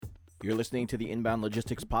You're listening to the Inbound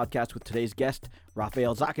Logistics Podcast with today's guest,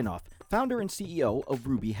 Raphael Zakhanov, founder and CEO of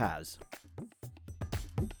Ruby Has.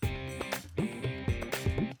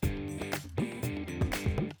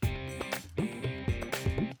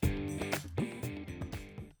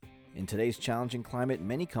 In today's challenging climate,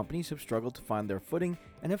 many companies have struggled to find their footing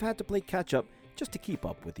and have had to play catch-up just to keep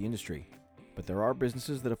up with the industry. But there are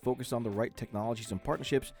businesses that have focused on the right technologies and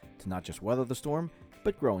partnerships to not just weather the storm,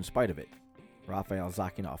 but grow in spite of it. Raphael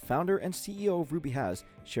Zakhanov, founder and CEO of Ruby Has,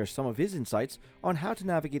 shares some of his insights on how to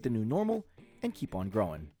navigate the new normal and keep on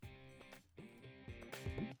growing.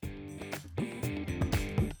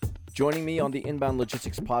 Joining me on the Inbound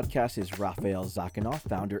Logistics Podcast is Raphael Zakhanov,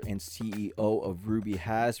 founder and CEO of Ruby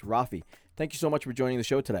Has. Rafi, thank you so much for joining the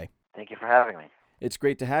show today. Thank you for having me. It's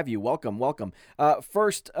great to have you. Welcome.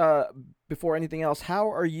 First, before anything else, how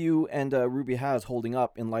are you and Ruby Has holding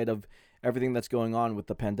up in light of everything that's going on with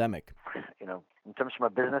the pandemic? In terms of my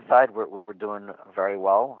business side, we're doing very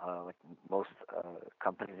well, like most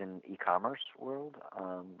companies in e-commerce world.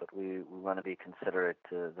 But we want to be considerate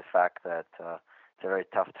to the fact that it's a very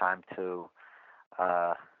tough time to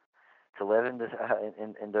live in this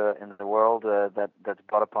in the world that's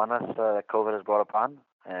brought upon us, that COVID has brought upon,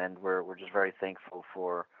 and we're just very thankful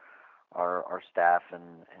for our staff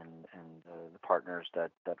and the partners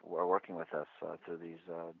that are working with us through these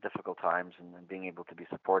difficult times and being able to be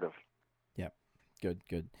supportive. Yeah,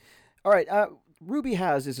 good. All right, Ruby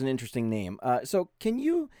Has is an interesting name. So can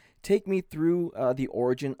you take me through the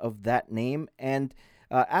origin of that name? And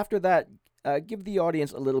after that, give the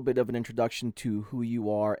audience a little bit of an introduction to who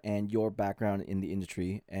you are and your background in the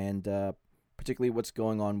industry, and particularly what's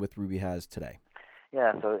going on with Ruby Has today.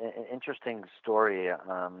 Yeah, so an interesting story,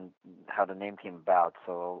 how the name came about.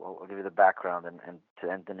 So I'll give you the background and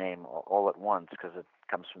to end the name all at once because it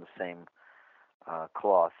comes from the same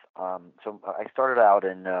cloth. So I started out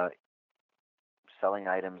in selling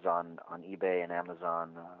items on eBay and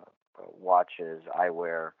Amazon, watches,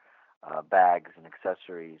 eyewear, bags, and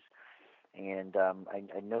accessories. And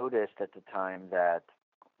I noticed at the time that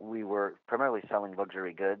we were primarily selling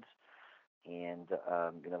luxury goods. And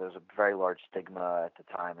there was a very large stigma at the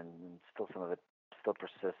time, and still some of it still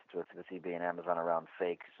persists with eBay and Amazon around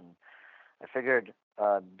fakes. And I figured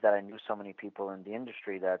that I knew so many people in the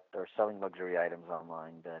industry that are selling luxury items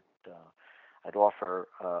online that I'd offer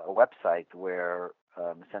a website where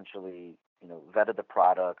essentially vetted the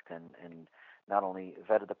product and not only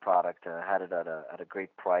vetted the product, had it at a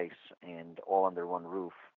great price and all under one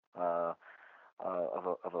roof of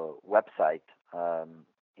a website.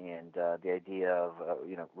 And the idea of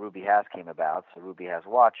Ruby Has came about. So Ruby has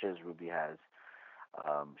watches, Ruby has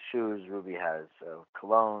shoes, Ruby has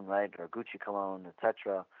cologne, right, or Gucci cologne,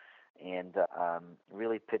 etc. And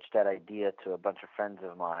really pitched that idea to a bunch of friends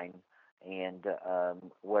of mine. And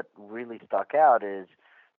what really stuck out is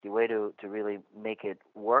the way to really make it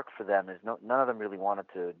work for them is none of them really wanted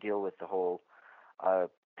to deal with the whole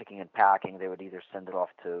picking and packing. They would either send it off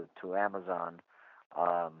to Amazon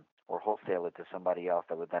or wholesale it to somebody else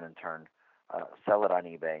that would then in turn sell it on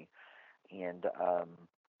eBay. And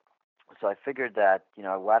so I figured that,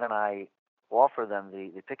 why don't I offer them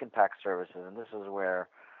the pick and pack services? And this is where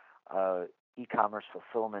e-commerce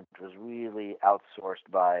fulfillment was really outsourced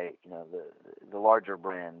by, the larger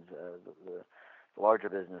brands, the larger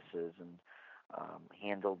businesses, and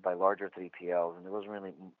handled by larger 3PLs. And there wasn't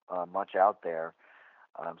really much out there.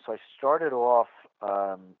 So I started off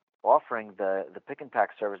offering the pick and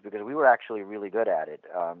pack service because we were actually really good at it.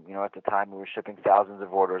 At the time we were shipping thousands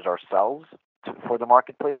of orders ourselves for the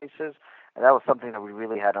marketplaces, and that was something that we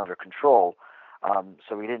really had under control.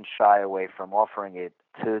 So we didn't shy away from offering it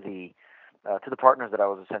to the partners that I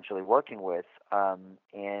was essentially working with,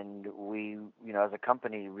 and we, as a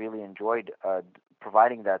company, really enjoyed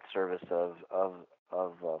providing that service of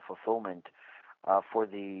fulfillment for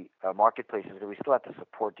the marketplaces. We still had to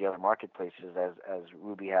support the other marketplaces as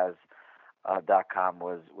RubyHas.com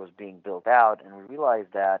was being built out, and we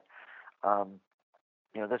realized that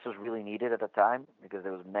this was really needed at the time because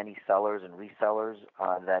there was many sellers and resellers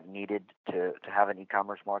that needed to have an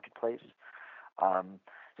e-commerce marketplace.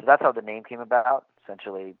 So that's how the name came about.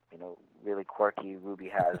 Essentially, really quirky. Ruby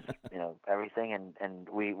has everything, and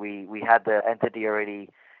we had the entity already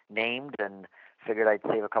named and figured I'd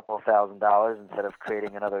save a couple of $1,000s instead of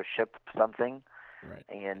creating another ship something. Right.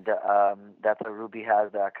 And that's how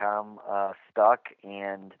RubyHas.com stuck.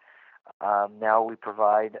 And now we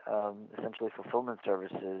provide essentially fulfillment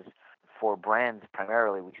services for brands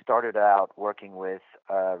primarily. We started out working with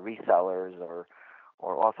resellers or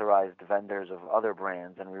authorized vendors of other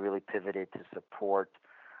brands, and we really pivoted to support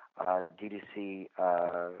D2C,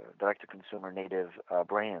 direct-to-consumer native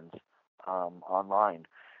brands. online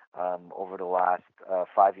over the last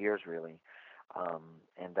 5 years, really.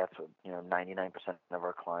 And that's what 99% of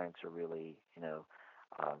our clients are really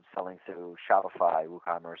selling through Shopify,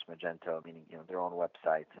 WooCommerce, Magento, meaning their own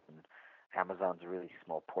websites, and Amazon's a really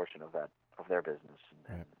small portion of their business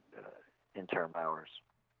and in turn ours.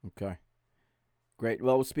 Okay. Great.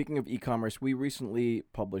 Well, speaking of e-commerce, we recently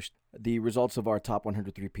published the results of our top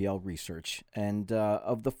 100 3PL research, and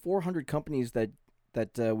of the 400 companies that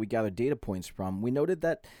we gathered data points from, we noted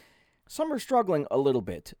that some are struggling a little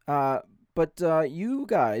bit. But you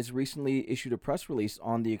guys recently issued a press release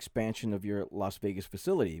on the expansion of your Las Vegas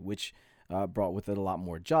facility, which brought with it a lot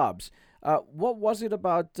more jobs. What was it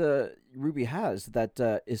about Ruby Has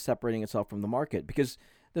that is separating itself from the market? Because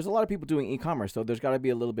there's a lot of people doing e-commerce, so there's got to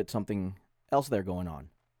be a little bit something else there going on.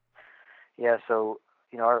 Yeah, so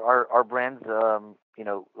our brands are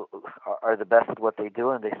the best at what they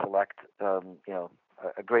do, and they select a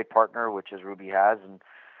great partner, which is Ruby Has, and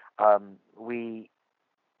we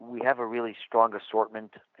have a really strong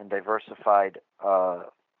assortment and diversified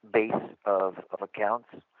base of accounts.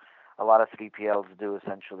 A lot of 3PLs do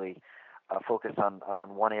essentially focus on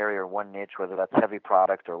one area or one niche, whether that's heavy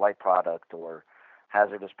product or light product or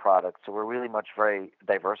hazardous product. So we're really very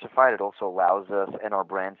diversified. It also allows us and our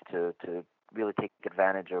brands to really take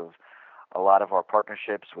advantage of a lot of our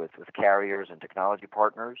partnerships with carriers and technology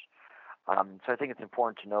partners. So I think it's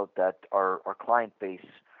important to note that our client base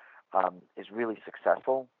is really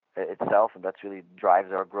successful itself, and that's really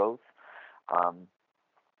drives our growth.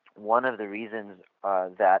 One of the reasons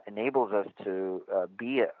that enables us to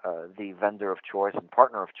be the vendor of choice and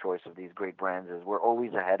partner of choice of these great brands is we're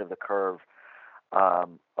always ahead of the curve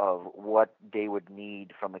of what they would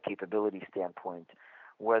need from a capability standpoint,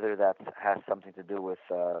 whether that has something to do with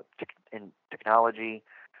in technology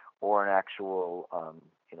or an actual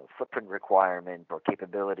footprint requirement or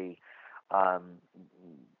capability.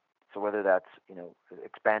 So whether that's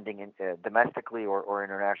expanding domestically or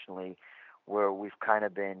internationally, where we've kind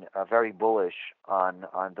of been very bullish on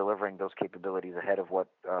delivering those capabilities ahead of what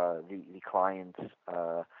the clients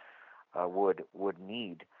would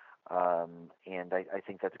need. And I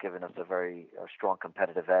think that's given us a very strong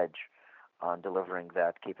competitive edge on delivering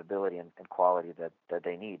that capability and quality that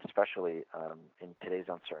they need, especially in today's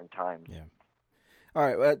uncertain times. Yeah.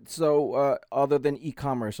 All right. So other than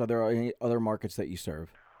e-commerce, are there any other markets that you serve?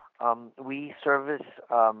 We service,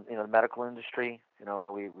 the medical industry.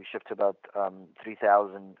 We ship to about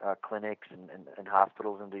 3,000 clinics and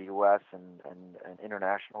hospitals in the U.S. and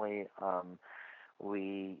internationally.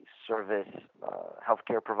 We service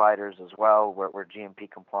healthcare providers as well. We're GMP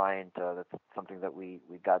compliant. That's something that we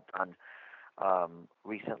got done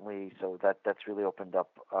recently. So that's really opened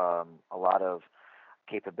up a lot of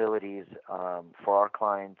capabilities for our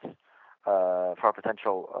clients. For our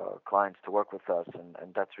potential clients to work with us,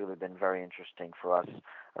 and that's really been very interesting for us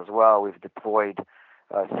as well. We've deployed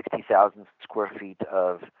 60,000 square feet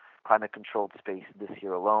of climate-controlled space this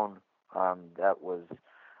year alone. That was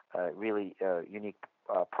a really unique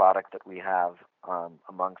product that we have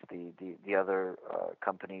amongst the other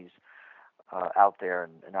companies out there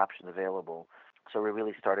and options available. So we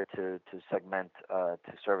really started to segment to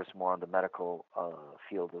service more on the medical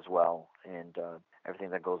field as well, and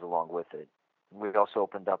everything that goes along with it. We've also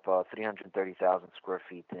opened up 330,000 square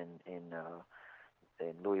feet in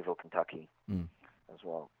Louisville, Kentucky, as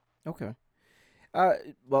well. Okay.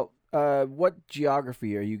 What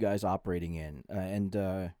geography are you guys operating in? And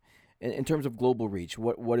in terms of global reach,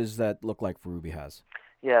 what does that look like for Ruby Has?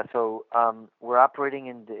 Yeah, so we're operating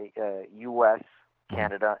in the U.S.,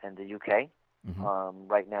 Canada, and the U.K.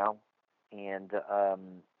 Right now. And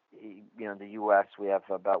in the U.S., we have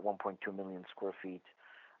about 1.2 million square feet.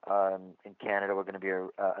 In Canada, we're going to be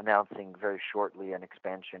announcing very shortly an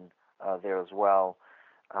expansion there as well.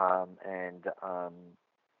 And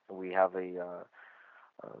we have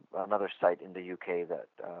another site in the UK that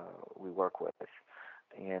we work with.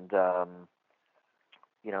 And the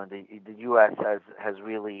U.S. has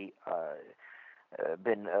really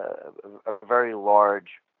been a very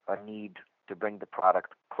large need to bring the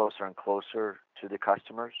product closer and closer to the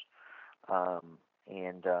customers.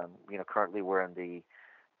 Currently we're in the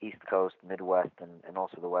East Coast, Midwest, and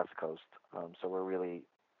also the West Coast. So we're really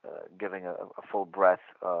giving a full breadth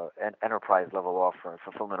and enterprise level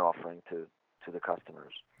fulfillment offering to the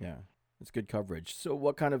customers. Yeah, it's good coverage. So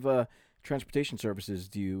what kind of transportation services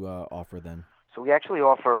do you offer then? So we actually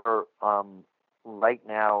offer right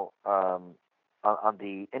now on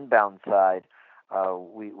the inbound side,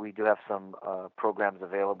 we do have some programs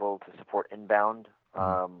available to support inbound,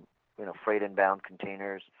 freight inbound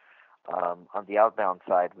containers. On the outbound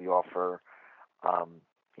side, we offer,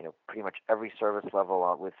 pretty much every service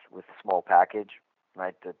level with small package,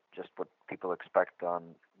 right? That just what people expect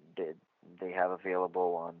on they have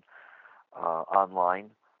available on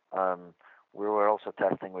online. Um, we were also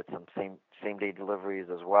testing with some same day deliveries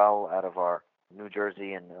as well out of our New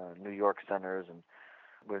Jersey and New York centers, and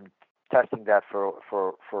we're testing that for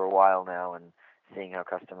a while now and seeing how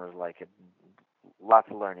customers like it. Lots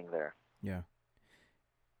of learning there. Yeah.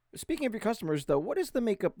 Speaking of your customers, though, what is the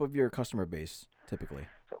makeup of your customer base typically?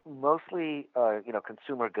 So mostly,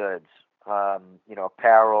 consumer goods,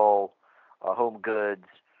 apparel, home goods,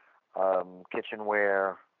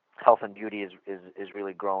 kitchenware, health and beauty is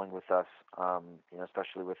really growing with us.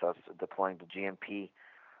 Especially with us deploying the GMP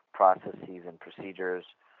processes and procedures.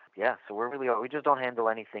 Yeah, so we just don't handle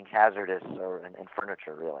anything hazardous or in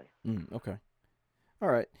furniture really. Okay. All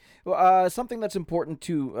right. Well, something that's important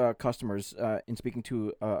to customers in speaking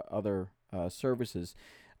to other services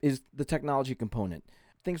is the technology component.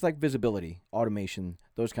 Things like visibility, automation,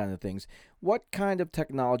 those kind of things. What kind of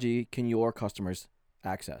technology can your customers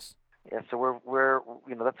access? Yeah, so we're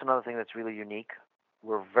that's another thing that's really unique.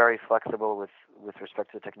 We're very flexible with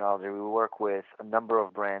respect to technology. We work with a number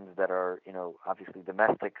of brands that are obviously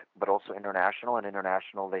domestic, but also international. And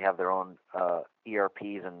international, they have their own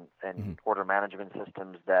ERPs and order management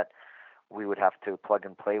systems that we would have to plug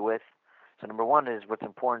and play with. So number one is what's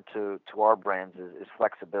important to our brands is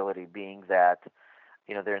flexibility, being that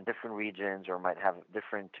they're in different regions or might have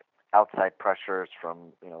different outside pressures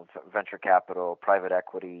from venture capital, private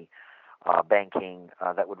equity, banking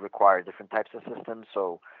that would require different types of systems.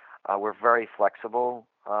 So we're very flexible.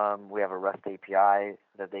 We have a REST API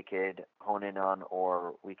that they could hone in on,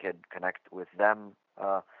 or we could connect with them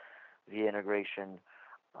via integration.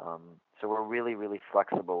 So we're really, really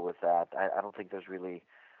flexible with that. I don't think there's really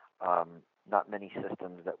not many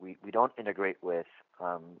systems that we don't integrate with,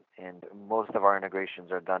 and most of our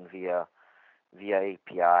integrations are done via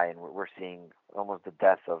API, and we're seeing almost the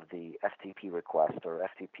death of the FTP request or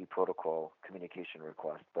FTP protocol communication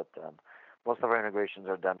request. But most of our integrations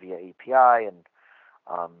are done via API, and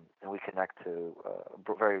we connect to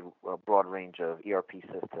a very broad range of ERP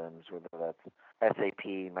systems, whether that's SAP,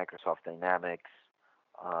 Microsoft Dynamics,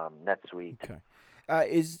 NetSuite. Okay.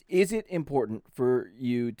 Is it important for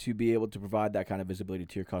you to be able to provide that kind of visibility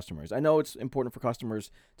to your customers? I know it's important for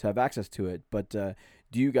customers to have access to it, but do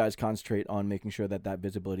you guys concentrate on making sure that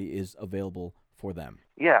visibility is available for them?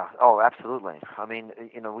 Yeah. Oh, absolutely. I mean,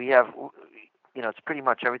 we have, it's pretty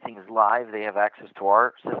much everything is live. They have access to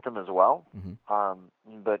our system as well.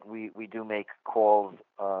 But we do make calls,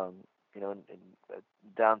 down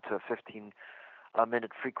to 15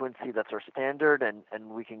 minute frequency. That's our standard, and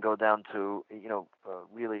we can go down to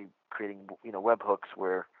really creating webhooks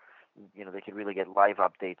where they can really get live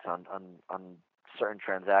updates on certain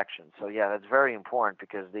transactions. So yeah, that's very important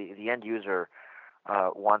because the end user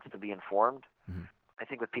wants to be informed. I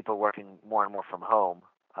think with people working more and more from home,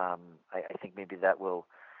 I think maybe that will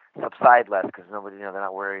subside less because nobody they're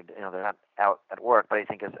not worried, they're not out at work. But I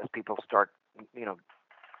think as people start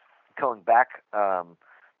going back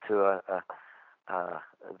to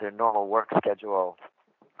their normal work schedule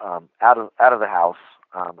out of the house,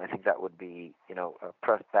 I think that would be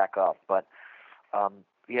pressed back up. But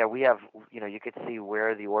yeah, we have you could see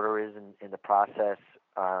where the order is in the process,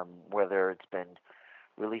 whether it's been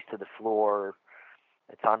released to the floor,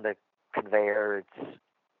 it's on the conveyor, it's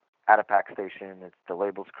at a pack station, it's the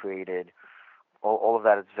labels created. All of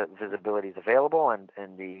that is visibility is available, and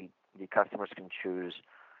the customers can choose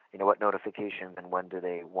what notifications and when do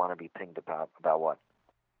they want to be pinged about what.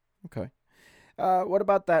 Okay. What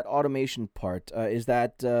about that automation part? Is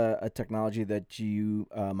that a technology that you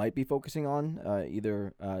might be focusing on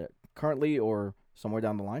either currently or somewhere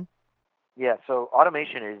down the line? Yeah, so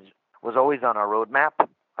automation was always on our roadmap.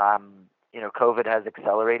 COVID has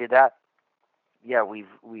accelerated that. Yeah, we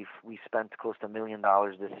spent close to $1 million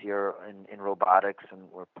this year in robotics,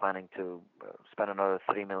 and we're planning to spend another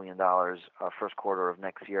 $3 million first quarter of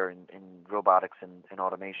next year in robotics and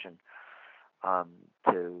automation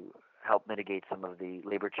to help mitigate some of the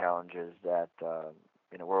labor challenges that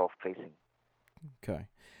we're all facing. Okay.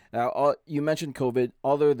 Now, you mentioned COVID.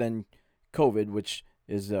 Other than COVID, which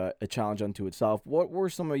is a challenge unto itself, what were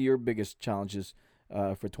some of your biggest challenges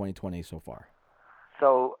for 2020 so far?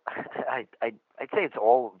 So I'd say it's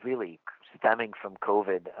all really stemming from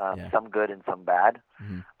COVID, some good and some bad.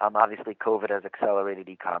 Obviously, COVID has accelerated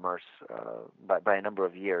e-commerce by a number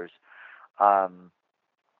of years. And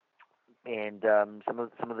some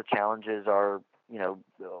of the challenges are,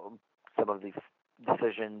 some of the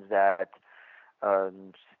decisions that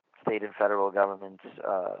state and federal governments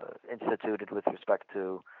instituted with respect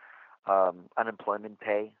to unemployment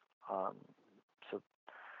pay. So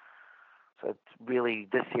so it's really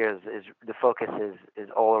this year is the focus is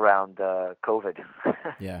all around COVID.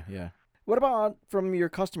 Yeah. What about from your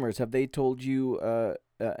customers? Have they told you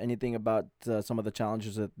anything about some of the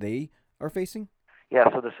challenges that they are facing? Yeah,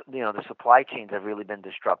 so the supply chains have really been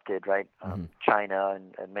disrupted, right? Mm-hmm. China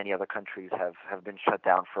and many other countries have been shut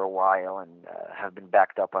down for a while and have been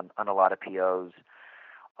backed up on a lot of POs.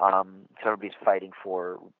 So everybody's fighting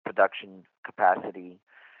for production capacity.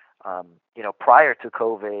 Prior to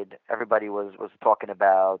COVID, everybody was talking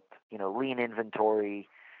about lean inventory,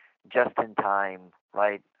 just in time,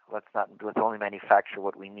 right? Let's only manufacture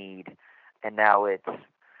what we need. And now it's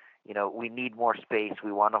we need more space.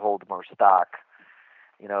 We want to hold more stock.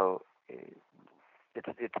 You know,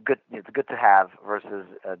 it's good to have versus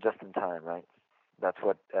just in time, right? That's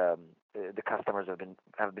what the customers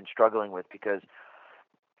have been struggling with, because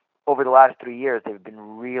over the last 3 years they've been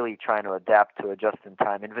really trying to adapt to a just in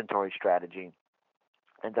time inventory strategy,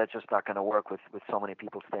 and that's just not going to work with so many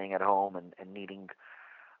people staying at home and needing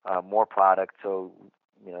more product. So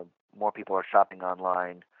more people are shopping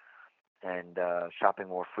online and shopping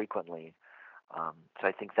more frequently. So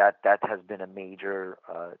I think that has been a major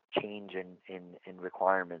change in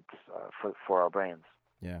requirements for our brands.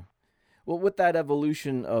 Yeah. Well, with that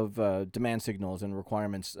evolution of demand signals and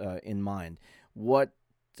requirements in mind, what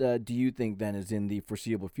do you think then is in the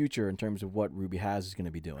foreseeable future in terms of what Ruby Has is going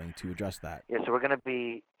to be doing to address that? Yeah, so we're going to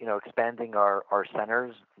be expanding our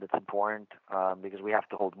centers. That's important because we have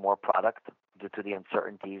to hold more product due to the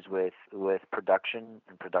uncertainties with production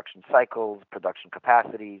and production cycles, production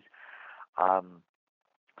capacities.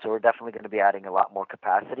 So we're definitely going to be adding a lot more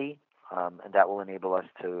capacity, and that will enable us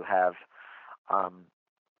to have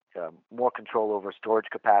more control over storage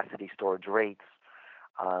capacity, storage rates,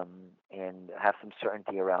 and have some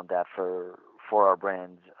certainty around that for our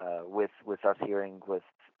brands. With us hearing with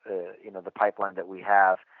the pipeline that we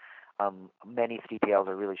have, many 3PLs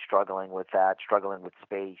are really struggling with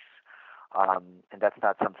space, and that's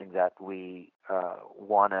not something that we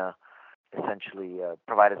want to essentially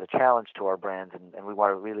provide as a challenge to our brands, and we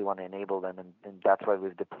really want to enable them, and that's why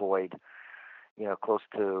we've deployed close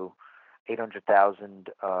to 800,000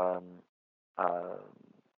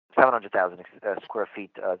 700,000 square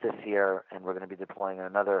feet this year, and we're going to be deploying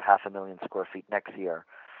another 500,000 square feet next year.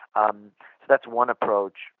 So that's one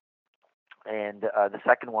approach, and the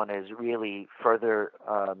second one is really further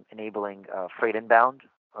enabling freight inbound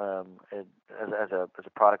as a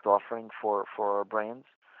product offering for our brands,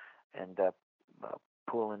 and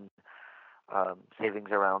pooling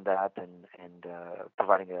savings around that, and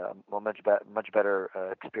providing a much better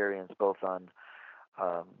experience both on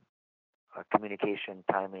communication,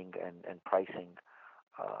 timing, and pricing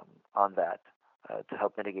on that to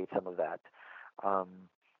help mitigate some of that.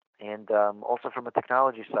 And also from a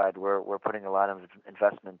technology side, we're putting a lot of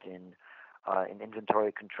investment in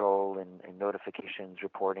inventory control and notifications,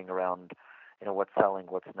 reporting around what's selling,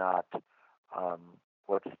 what's not,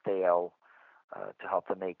 what's stale, to help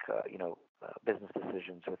them make business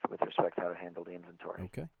decisions with respect to how to handle the inventory.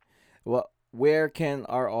 Okay. Well, where can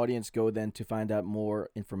our audience go then to find out more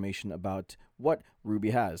information about what Ruby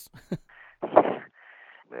Has?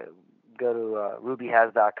 Go to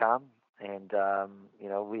rubyhas.com, and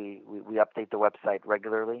we update the website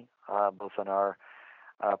regularly, both on our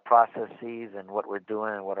processes and what we're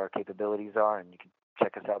doing and what our capabilities are, and you can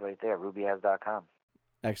check us out right there, rubyhas.com.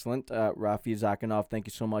 Excellent. Rafi Zakhanov, thank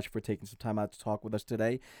you so much for taking some time out to talk with us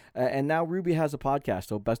today. And now Ruby has a podcast,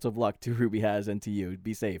 so best of luck to Ruby Has and to you.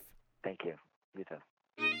 Be safe. Thank you. You too.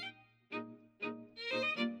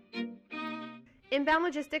 Inbound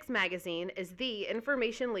Logistics Magazine is the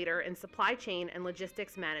information leader in supply chain and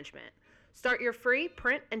logistics management. Start your free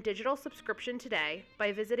print and digital subscription today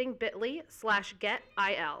by visiting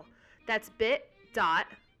bit.ly/getil. That's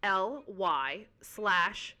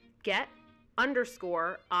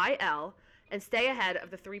bit.ly/get_IL and stay ahead of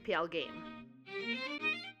the 3PL game.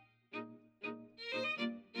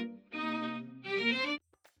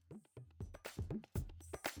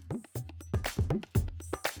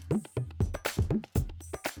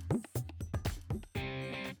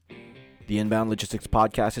 The Inbound Logistics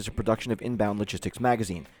Podcast is a production of Inbound Logistics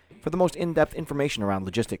Magazine. For the most in-depth information around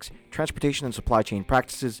logistics, transportation, and supply chain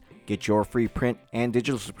practices, get your free print and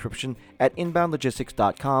digital subscription at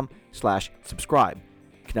inboundlogistics.com/subscribe.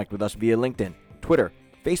 Connect with us via LinkedIn, Twitter,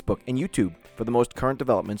 Facebook, and YouTube for the most current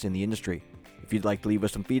developments in the industry. If you'd like to leave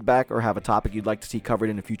us some feedback or have a topic you'd like to see covered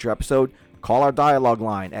in a future episode, call our dialogue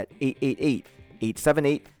line at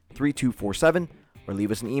 888-878-3247 or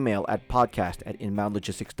leave us an email at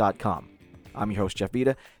podcast@inboundlogistics.com. I'm your host, Jeff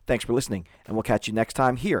Vita. Thanks for listening, and we'll catch you next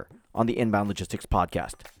time here on the Inbound Logistics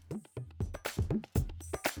Podcast.